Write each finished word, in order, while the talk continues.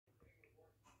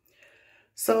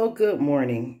So good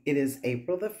morning. It is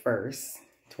April the 1st,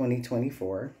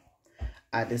 2024.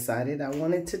 I decided I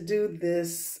wanted to do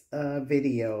this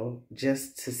video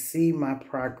just to see my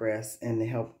progress and to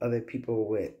help other people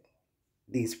with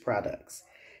these products.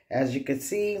 As you can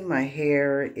see, my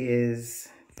hair is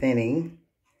thinning,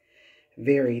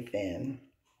 very thin.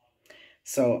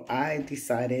 So I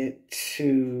decided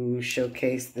to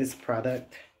showcase this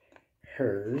product,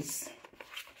 hers.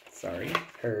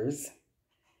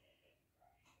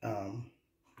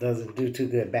 Doesn't do too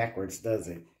good backwards, does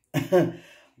it?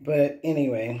 But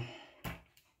anyway,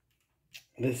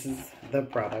 this is the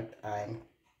product I'm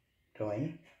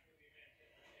doing.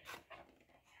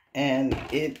 And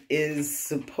it is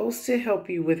supposed to help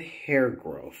you with hair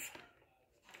growth.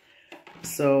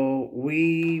 So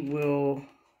we will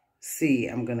see.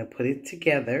 I'm going to put it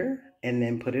together and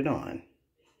then put it on.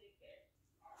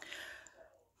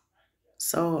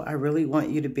 So I really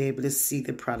want you to be able to see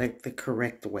the product the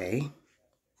correct way.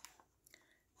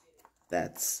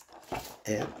 That's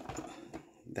it.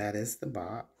 That is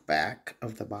the back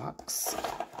of the box.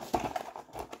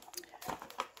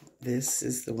 This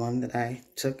is the one that I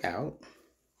took out.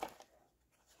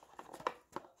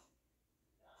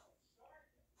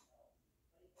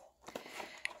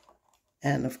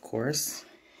 And of course,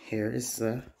 here is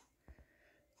the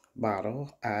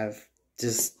bottle. I've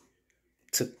just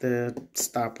took the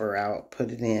stopper out,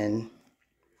 put it in.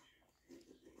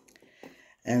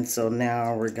 And so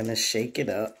now we're going to shake it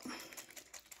up.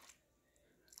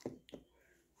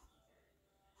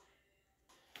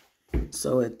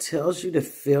 So it tells you to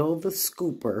fill the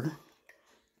scooper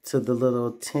to the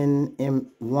little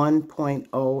 1.0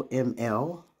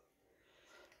 ml.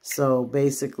 So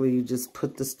basically you just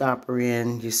put the stopper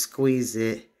in, you squeeze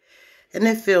it, and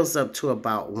it fills up to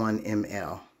about 1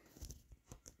 ml.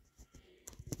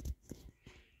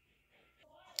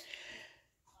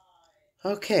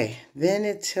 Okay, then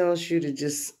it tells you to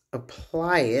just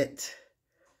apply it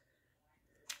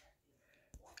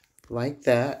like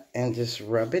that and just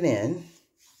rub it in.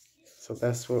 So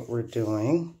that's what we're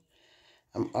doing.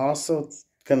 I'm also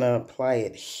gonna apply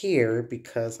it here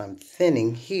because I'm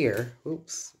thinning here.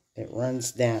 Oops, it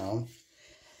runs down.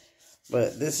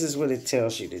 But this is what it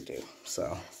tells you to do.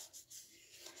 So,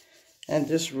 and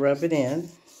just rub it in,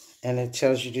 and it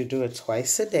tells you to do it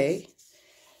twice a day.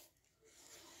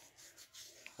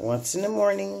 Once in the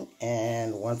morning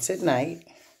and once at night.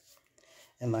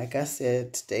 And like I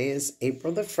said, today is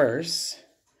April the 1st.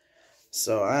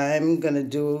 So I'm going to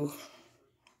do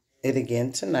it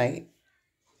again tonight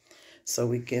so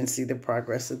we can see the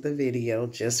progress of the video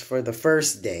just for the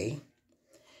first day.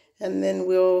 And then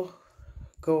we'll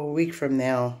go a week from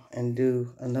now and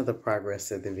do another progress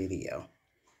of the video.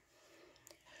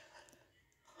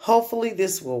 Hopefully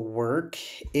this will work.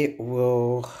 It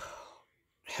will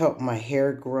help my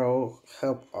hair grow,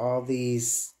 help all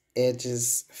these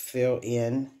edges fill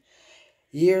in.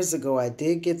 Years ago, I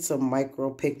did get some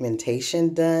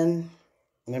micropigmentation done.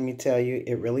 Let me tell you,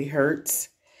 it really hurts.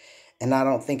 And I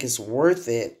don't think it's worth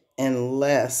it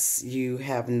unless you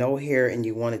have no hair and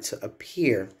you want it to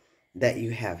appear that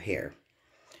you have hair.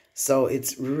 So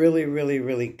it's really, really,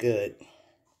 really good.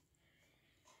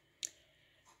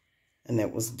 And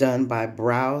it was done by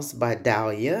Brows by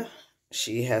Dahlia.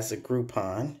 She has a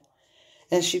Groupon.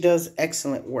 And she does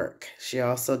excellent work. She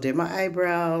also did my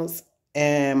eyebrows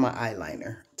and my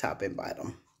eyeliner, top and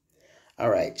bottom. All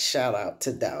right, shout out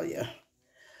to Dahlia.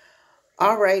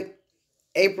 All right,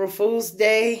 April Fool's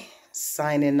Day,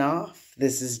 signing off.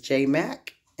 This is J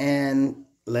Mac, and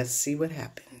let's see what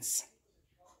happens.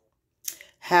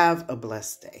 Have a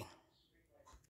blessed day.